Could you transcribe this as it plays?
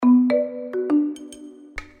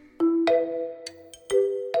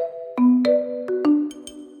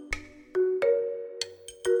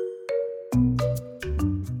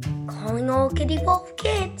Kid Evolve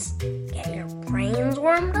Kids. Get your brains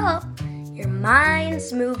warmed up, your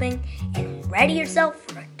minds moving, and ready yourself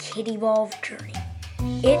for a Kid Evolve journey.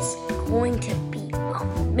 It's going to be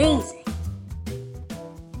amazing.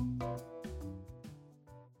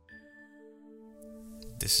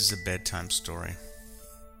 This is a bedtime story.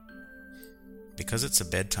 Because it's a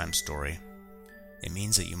bedtime story, it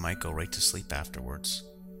means that you might go right to sleep afterwards,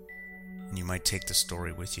 and you might take the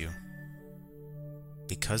story with you.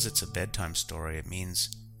 Because it's a bedtime story, it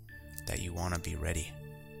means that you want to be ready.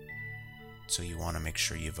 So you want to make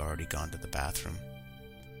sure you've already gone to the bathroom,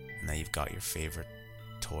 and that you've got your favorite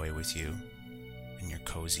toy with you, and you're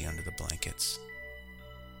cozy under the blankets.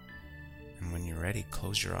 And when you're ready,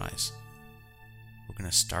 close your eyes. We're going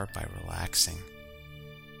to start by relaxing.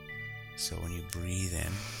 So when you breathe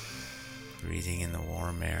in, breathing in the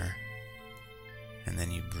warm air, and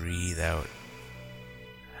then you breathe out,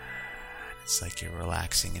 it's like you're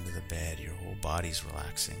relaxing into the bed. Your whole body's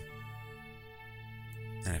relaxing.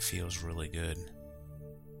 And it feels really good.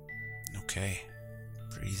 Okay,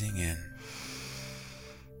 breathing in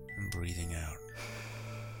and breathing out.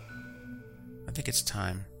 I think it's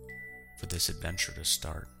time for this adventure to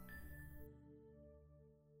start.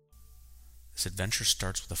 This adventure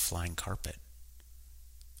starts with a flying carpet.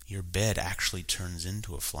 Your bed actually turns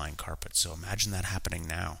into a flying carpet, so imagine that happening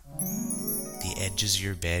now. The edges of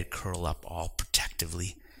your bed curl up all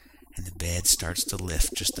protectively, and the bed starts to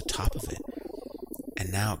lift just the top of it.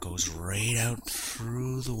 And now it goes right out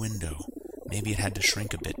through the window. Maybe it had to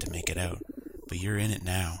shrink a bit to make it out, but you're in it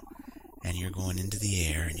now, and you're going into the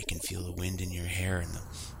air, and you can feel the wind in your hair, and the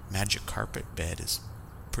magic carpet bed is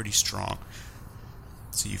pretty strong.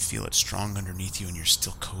 So you feel it strong underneath you, and you're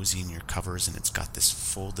still cozy in your covers, and it's got this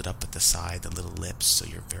folded up at the side, the little lips, so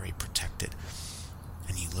you're very protected.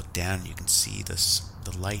 And you look down and you can see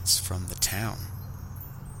the lights from the town,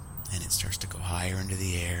 and it starts to go higher into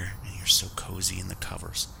the air, and you're so cozy in the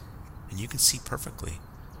covers, and you can see perfectly,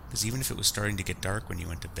 because even if it was starting to get dark when you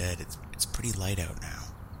went to bed, it's pretty light out now.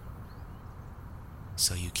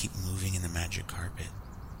 So you keep moving in the magic carpet,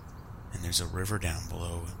 and there's a river down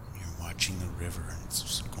below. You're watching the river, and it's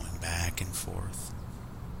just going back and forth,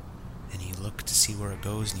 and you look to see where it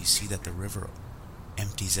goes, and you see that the river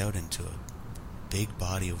empties out into a big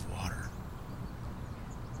body of water.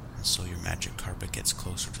 And so your magic carpet gets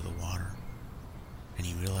closer to the water, and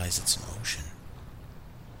you realize it's an ocean.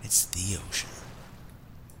 It's the ocean.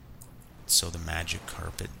 So the magic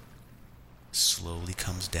carpet slowly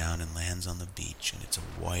comes down and lands on the beach, and it's a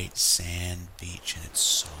white sand beach, and it's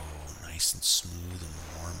so nice and smooth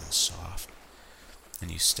and warm and soft.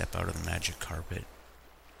 And you step out of the magic carpet,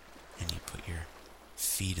 and you put your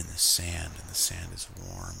feet in the sand, and the sand is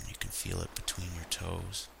warm, and you can feel it between your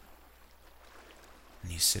toes.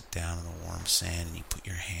 And you sit down in the warm sand, and you put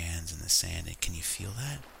your hands in the sand, and can you feel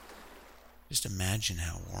that? Just imagine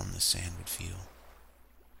how warm the sand would feel.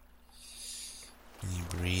 And you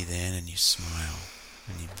breathe in, and you smile,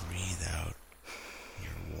 and you breathe out, and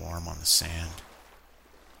you're warm on the sand.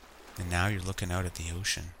 And now you're looking out at the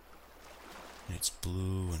ocean, and it's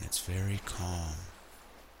blue, and it's very calm.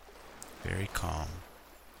 Very calm.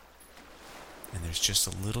 And there's just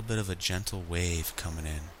a little bit of a gentle wave coming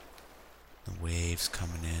in. The wave's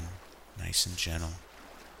coming in, nice and gentle.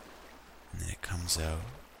 And then it comes out.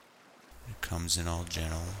 It comes in all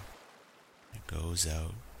gentle. It goes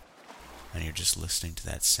out. And you're just listening to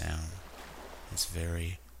that sound. It's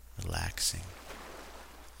very relaxing.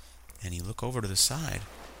 And you look over to the side,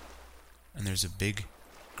 and there's a big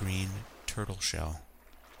green turtle shell.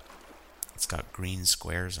 It's got green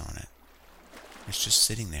squares on it. It's just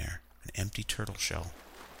sitting there, an empty turtle shell.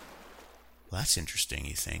 Well, that's interesting,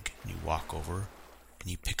 you think. And you walk over, and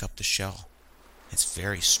you pick up the shell. It's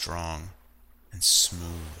very strong and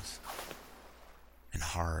smooth and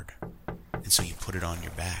hard. And so you put it on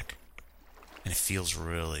your back. And it feels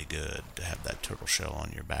really good to have that turtle shell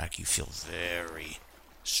on your back. You feel very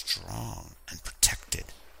strong and protected.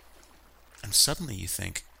 And suddenly you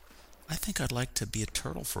think, I think I'd like to be a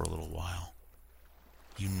turtle for a little while.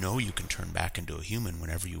 You know you can turn back into a human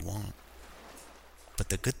whenever you want. But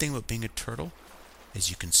the good thing about being a turtle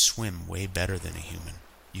is you can swim way better than a human.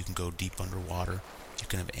 You can go deep underwater. You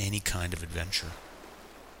can have any kind of adventure.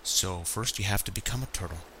 So first you have to become a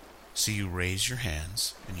turtle. So you raise your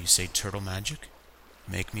hands and you say, turtle magic,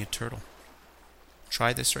 make me a turtle.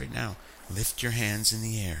 Try this right now. Lift your hands in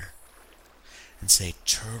the air and say,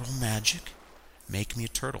 turtle magic, make me a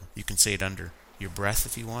turtle. You can say it under your breath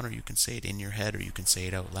if you want, or you can say it in your head, or you can say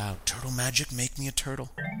it out loud. Turtle magic, make me a turtle.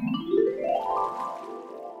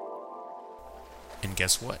 And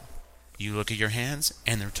guess what? You look at your hands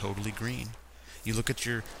and they're totally green. You look at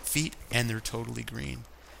your feet, and they're totally green.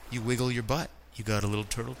 You wiggle your butt, you got a little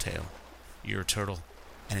turtle tail. You're a turtle,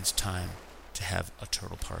 and it's time to have a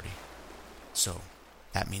turtle party. So,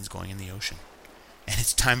 that means going in the ocean. And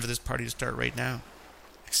it's time for this party to start right now.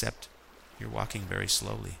 Except, you're walking very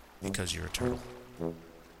slowly because you're a turtle.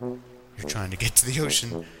 You're trying to get to the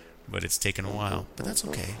ocean, but it's taken a while. But that's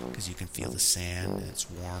okay, because you can feel the sand, and it's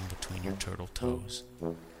warm between your turtle toes.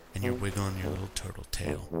 And you're wiggling your little turtle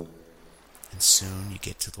tail. And soon you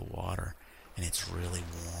get to the water, and it's really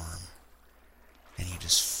warm. And you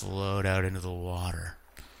just float out into the water.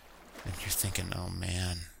 And you're thinking, oh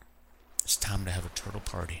man, it's time to have a turtle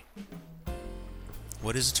party.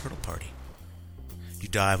 What is a turtle party? You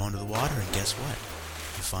dive onto the water, and guess what?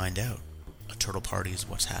 You find out. A turtle party is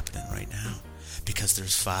what's happening right now. Because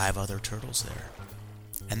there's 5 other turtles there.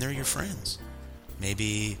 And they're your friends.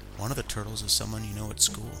 Maybe one of the turtles is someone you know at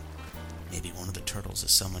school. Maybe one of the turtles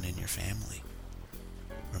is someone in your family.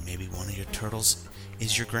 Or maybe one of your turtles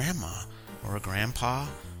is your grandma or a grandpa.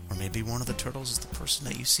 Or maybe one of the turtles is the person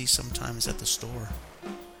that you see sometimes at the store.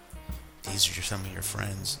 These are some of your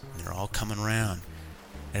friends. And they're all coming around.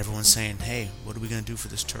 And everyone's saying, hey, what are we going to do for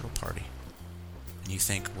this turtle party? And you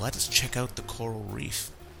think, let's check out the coral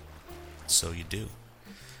reef. So you do.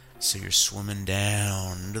 So you're swimming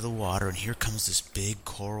down into the water, and here comes this big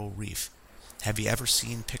coral reef. Have you ever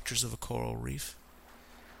seen pictures of a coral reef?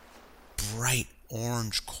 Bright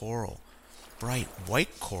orange coral, bright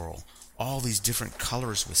white coral, all these different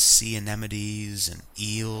colors with sea anemones and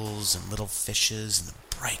eels and little fishes and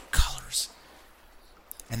the bright colors.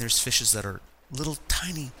 And there's fishes that are little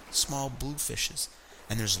tiny small blue fishes,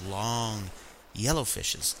 and there's long yellow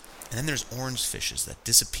fishes, and then there's orange fishes that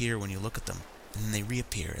disappear when you look at them, and then they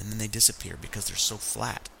reappear, and then they disappear because they're so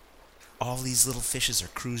flat. All these little fishes are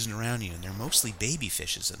cruising around you, and they're mostly baby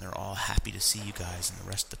fishes, and they're all happy to see you guys and the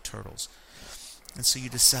rest of the turtles. And so you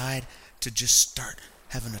decide to just start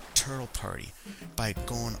having a turtle party by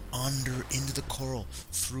going under into the coral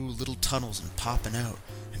through little tunnels and popping out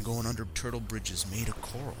and going under turtle bridges made of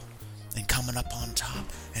coral and coming up on top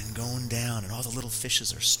and going down, and all the little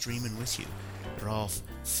fishes are streaming with you. They're all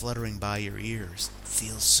fluttering by your ears. It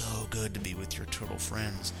feels so good to be with your turtle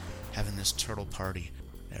friends, having this turtle party.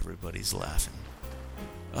 Everybody's laughing.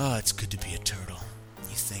 Oh, it's good to be a turtle,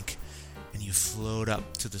 you think, and you float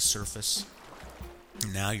up to the surface.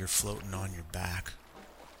 And now you're floating on your back,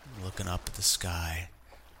 looking up at the sky,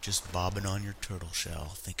 just bobbing on your turtle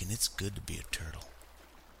shell, thinking it's good to be a turtle.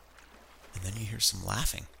 And then you hear some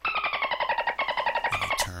laughing. And you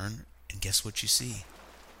turn, and guess what you see?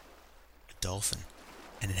 A dolphin.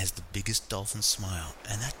 And it has the biggest dolphin smile.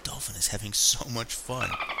 And that dolphin is having so much fun.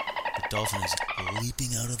 The dolphin is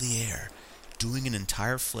leaping out of the air, doing an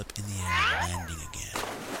entire flip in the air, and landing again.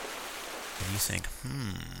 And you think,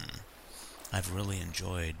 I've really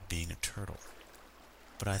enjoyed being a turtle.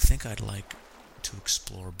 But I think I'd like to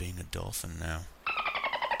explore being a dolphin now.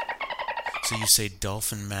 So you say,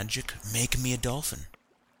 dolphin magic, make me a dolphin.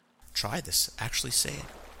 Try this. Actually say it.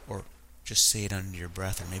 Or just say it under your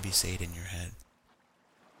breath, or maybe say it in your head.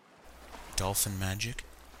 Dolphin magic,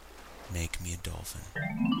 make me a dolphin.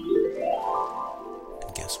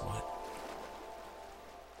 And guess what?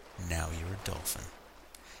 Now you're a dolphin.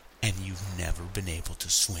 And you've never been able to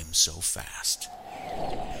swim so fast.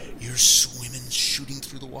 You're swimming, shooting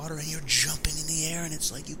through the water, and you're jumping in the air, and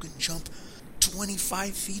it's like you can jump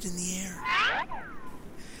 25 feet in the air.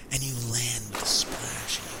 And you land with a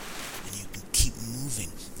splash, and you can keep moving.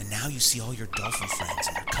 And now you see all your dolphin friends,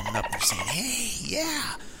 and they're coming up and they're saying, hey,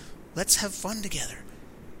 yeah, let's have fun together.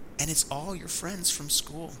 And it's all your friends from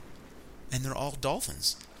school. And they're all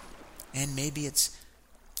dolphins. And maybe it's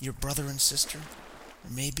your brother and sister.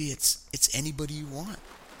 Or maybe it's anybody you want.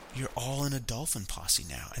 You're all in a dolphin posse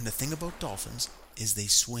now. And the thing about dolphins is they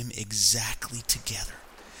swim exactly together.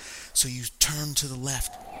 So you turn to the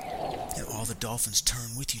left, and all the dolphins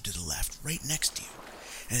turn with you to the left, right next to you.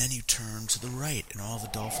 And then you turn to the right, and all the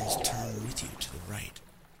dolphins turn with you to the right.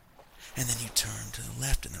 And then you turn to the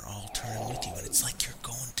left, and they're all turning with you. And it's like you're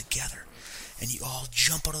going together. And you all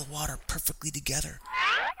jump out of the water perfectly together.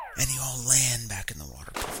 And you all land back in the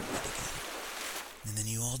water perfectly together. And then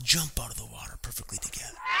you all jump out of the water perfectly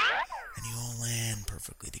together. And you all land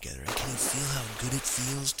perfectly together. And can you feel how good it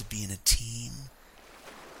feels to be in a team?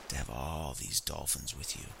 To have all these dolphins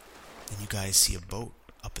with you. And you guys see a boat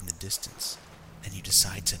up in the distance. And you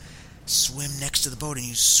decide to swim next to the boat. And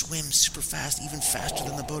you swim super fast, even faster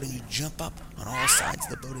than the boat. And you jump up on all sides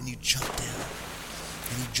of the boat. And you jump down.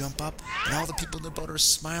 And you jump up. And all the people in the boat are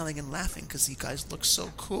smiling and laughing because you guys look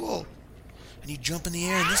so cool. and you jump in the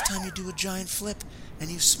air, and this time you do a giant flip, and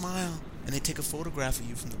you smile, and they take a photograph of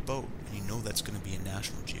you from the boat, and you know that's going to be in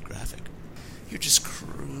National Geographic. You're just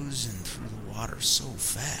cruising through the water so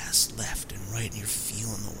fast, left and right, and you're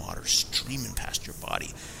feeling the water streaming past your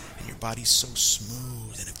body, and your body's so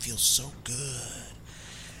smooth, and it feels so good.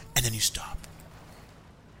 And then you stop.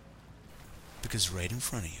 Because right in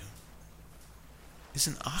front of you is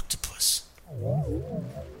an octopus.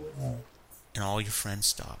 And all your friends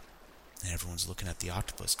stop. And everyone's looking at the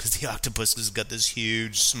octopus because the octopus has got this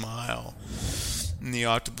huge smile. And the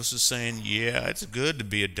octopus is saying, yeah, it's good to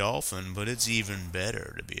be a dolphin, but it's even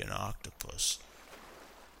better to be an octopus.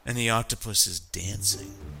 And the octopus is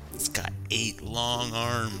dancing. It's got 8 long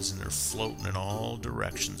arms and they're floating in all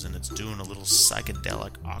directions, and it's doing a little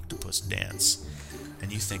psychedelic octopus dance.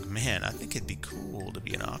 And you think, man, I think it'd be cool to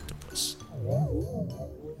be an octopus.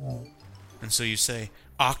 And so you say,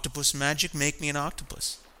 octopus magic, make me an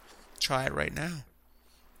octopus. Try it right now.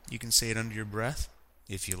 You can say it under your breath,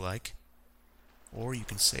 if you like. Or you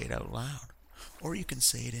can say it out loud. Or you can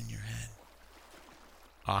say it in your head.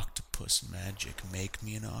 Octopus magic, make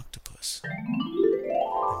me an octopus.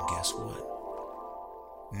 And guess what?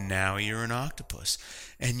 Now you're an octopus.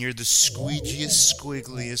 And you're the squeegiest,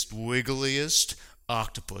 squiggliest, wiggliest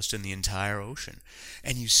octopus in the entire ocean.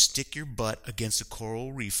 And you stick your butt against a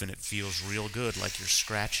coral reef and it feels real good, like you're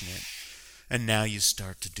scratching it. And now you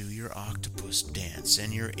start to do your octopus dance,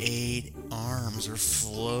 and your 8 arms are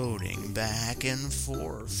floating back and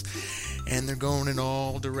forth, and they're going in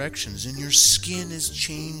all directions, and your skin is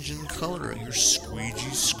changing color. Your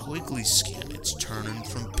squeegee squiggly skin, it's turning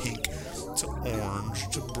from pink to orange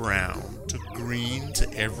to brown to green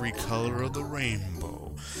to every color of the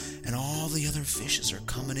rainbow. And all the other fishes are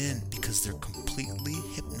coming in because they're completely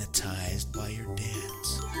hypnotized by your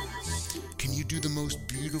dance. Can you do the most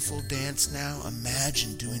beautiful dance now?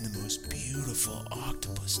 Imagine doing the most beautiful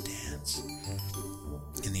octopus dance.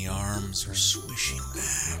 And the arms are swishing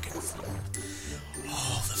back and forth.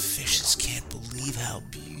 All the fishes can't believe how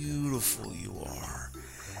beautiful you are.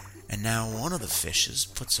 And now one of the fishes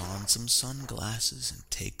puts on some sunglasses and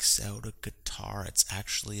takes out a guitar. It's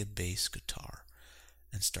actually a bass guitar.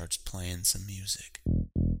 And starts playing some music.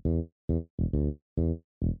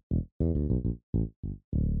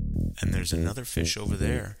 And there's another fish over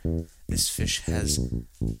there. This fish has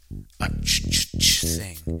a ch-ch-ch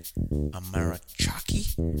thing. A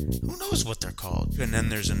marachaki? Who knows what they're called? And then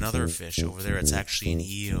there's another fish over there. It's actually an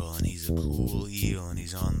eel, and he's a cool eel, and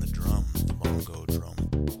he's on the drum, the bongo drum.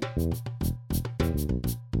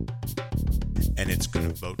 And it's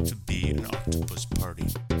about to be an octopus party.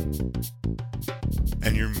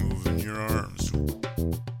 And you're moving your arms.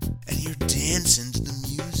 And you're dancing to the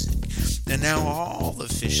music. And now all the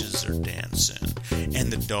fishes are dancing.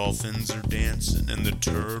 And the dolphins are dancing. And the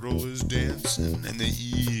turtle is dancing. And the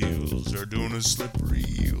eels are doing a slippery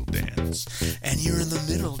eel dance. And you're in the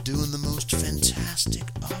middle doing the most fantastic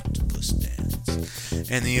octopus dance.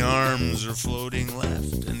 And the arms are floating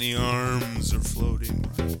left. And the arms are floating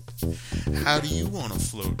right. How do you want to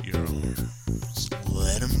float your arms?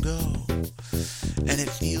 Let them go. And it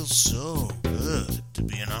feels so good to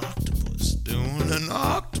be an octopus, doing an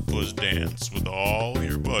octopus dance with all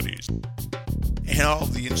your buddies. And all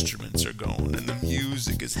the instruments are going, and the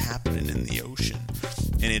music is happening in the ocean.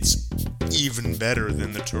 And it's even better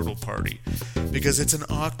than the turtle party, because it's an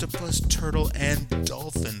octopus, turtle, and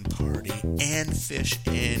dolphin party, and fish,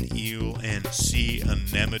 and eel, and sea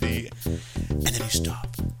anemone. And then you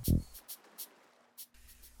stop.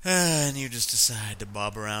 And you just decide to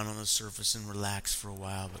bob around on the surface and relax for a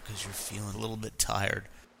while because you're feeling a little bit tired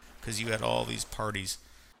because you had all these parties.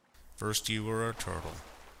 First you were a turtle,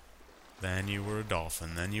 then you were a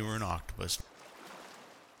dolphin, then you were an octopus.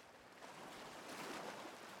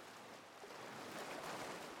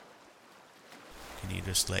 Can you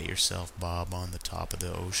just let yourself bob on the top of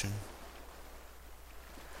the ocean?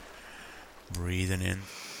 Breathing in,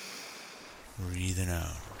 breathing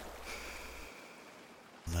out.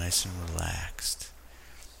 Nice and relaxed.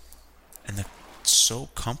 And it's so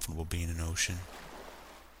comfortable being in an ocean.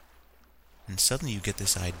 And suddenly you get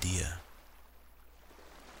this idea.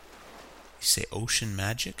 You say, ocean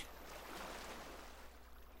magic?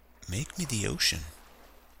 Make me the ocean.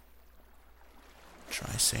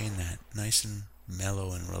 Try saying that, nice and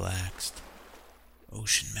mellow and relaxed.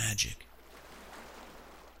 Ocean magic.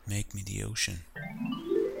 Make me the ocean.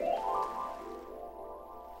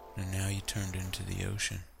 And now you turned into the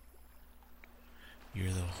ocean.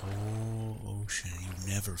 You're the whole ocean. You've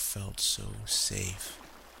never felt so safe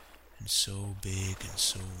and so big and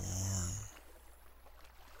so warm.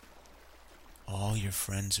 All your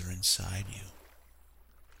friends are inside you.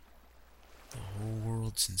 The whole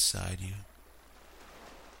world's inside you.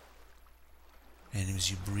 And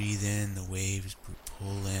as you breathe in, the waves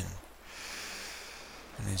pull in.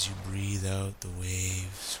 And as you breathe out, the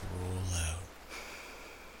waves roll out.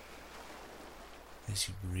 As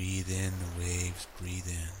you breathe in, the waves breathe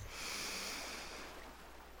in.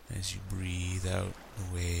 As you breathe out,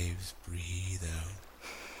 the waves breathe out.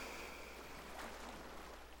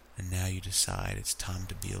 And now you decide it's time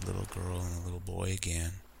to be a little girl and a little boy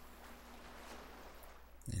again.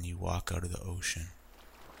 And you walk out of the ocean.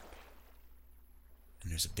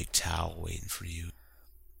 And there's a big towel waiting for you.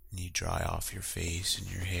 And you dry off your face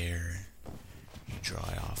and your hair. You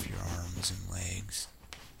dry off your arms and legs.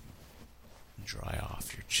 You dry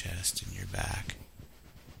off your chest and your back.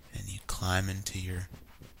 And you climb into your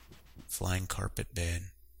flying carpet bed.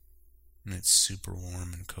 And it's super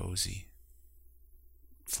warm and cozy.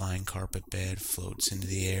 Flying carpet bed floats into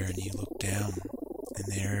the air and you look down. And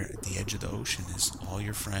there at the edge of the ocean is all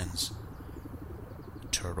your friends. The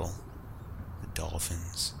turtle, the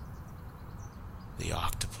dolphins, the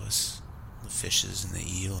octopus, the fishes and the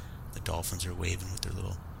eel. The dolphins are waving with their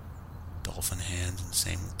little dolphin hands, and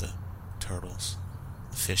same with the turtles.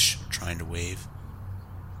 The fish are trying to wave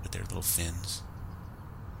with their little fins.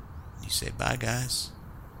 And you say, bye guys.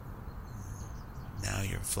 Now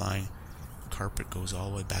your flying carpet goes all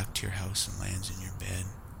the way back to your house and lands in your bed.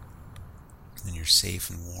 And you're safe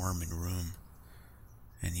and warm in your room.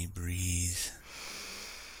 And you breathe.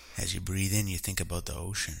 As you breathe in, you think about the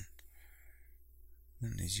ocean.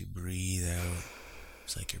 And as you breathe out,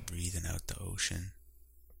 it's like you're breathing out the ocean.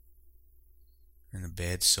 And the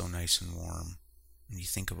bed's so nice and warm. And you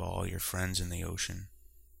think of all your friends in the ocean.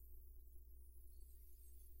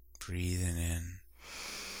 Breathing in.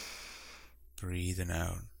 Breathing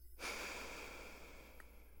out.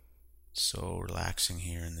 So relaxing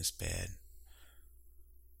here in this bed.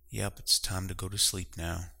 Yep, it's time to go to sleep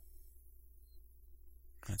now.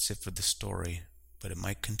 That's it for the story, but it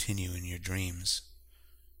might continue in your dreams.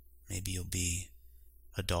 Maybe you'll be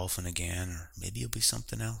a dolphin again, or maybe you'll be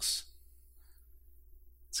something else.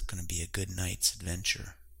 It's going to be a good night's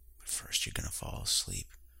adventure, but first you're going to fall asleep,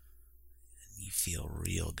 and you feel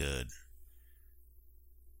real good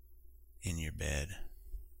in your bed.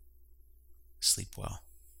 Sleep well.